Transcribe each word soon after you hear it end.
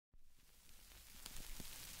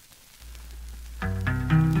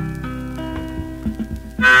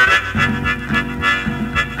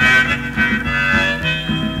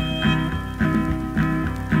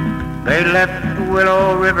They left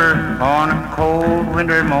Willow River on a cold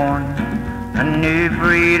winter morn. A new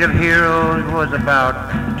breed of heroes was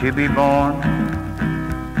about to be born.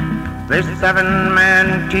 This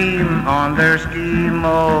 7-man team on their ski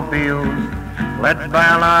mobiles, led by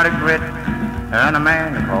a lot of grit and a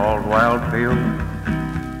man called Wild Bill.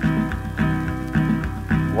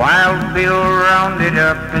 Wild Bill rounded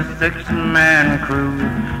up his 6-man crew.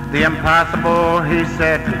 The impossible, he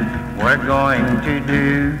said, we're going to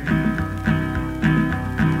do.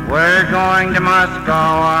 We're going to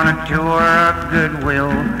Moscow on a tour of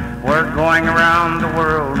goodwill. We're going around the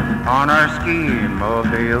world on our ski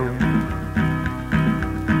mobile.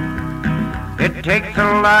 It takes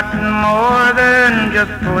a lot more than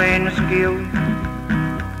just plain skill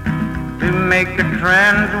to make a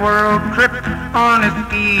trans-world trip on a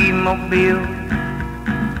ski mobile.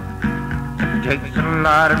 It takes a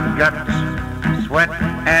lot of guts, sweat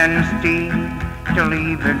and steam to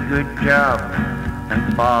leave a good job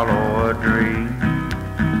and follow a dream.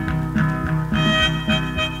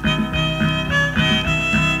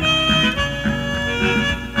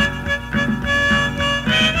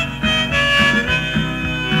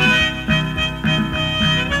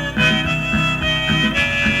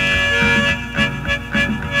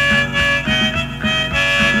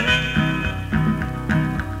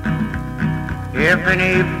 If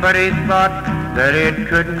anybody thought that it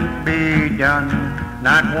couldn't be done,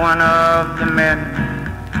 not one of the men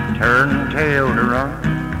turned tail to run.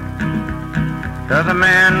 'Cause a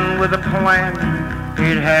man with a plan,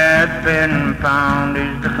 it has been found,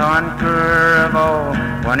 is the conqueror of all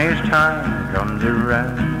when his time comes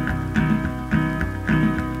around.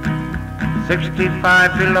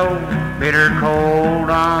 65 below, bitter cold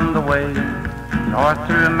on the way, north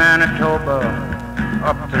through Manitoba,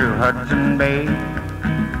 up through Hudson Bay.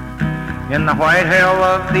 In the white hell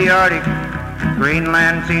of the Arctic,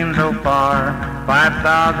 Greenland seems so far,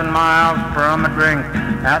 5,000 miles from a drink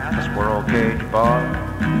at the Squirrel Cage Bar.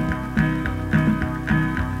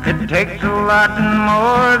 It takes a lot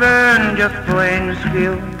more than just plain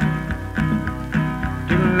skill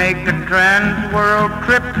to make a trans-world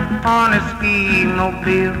trip on a ski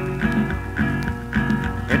mobile.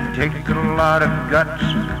 It takes a lot of guts,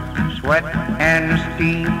 sweat and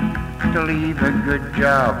steam to leave a good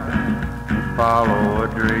job and follow a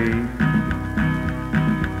dream.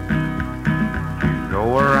 To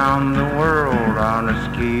go around the world on a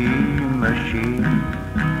ski machine.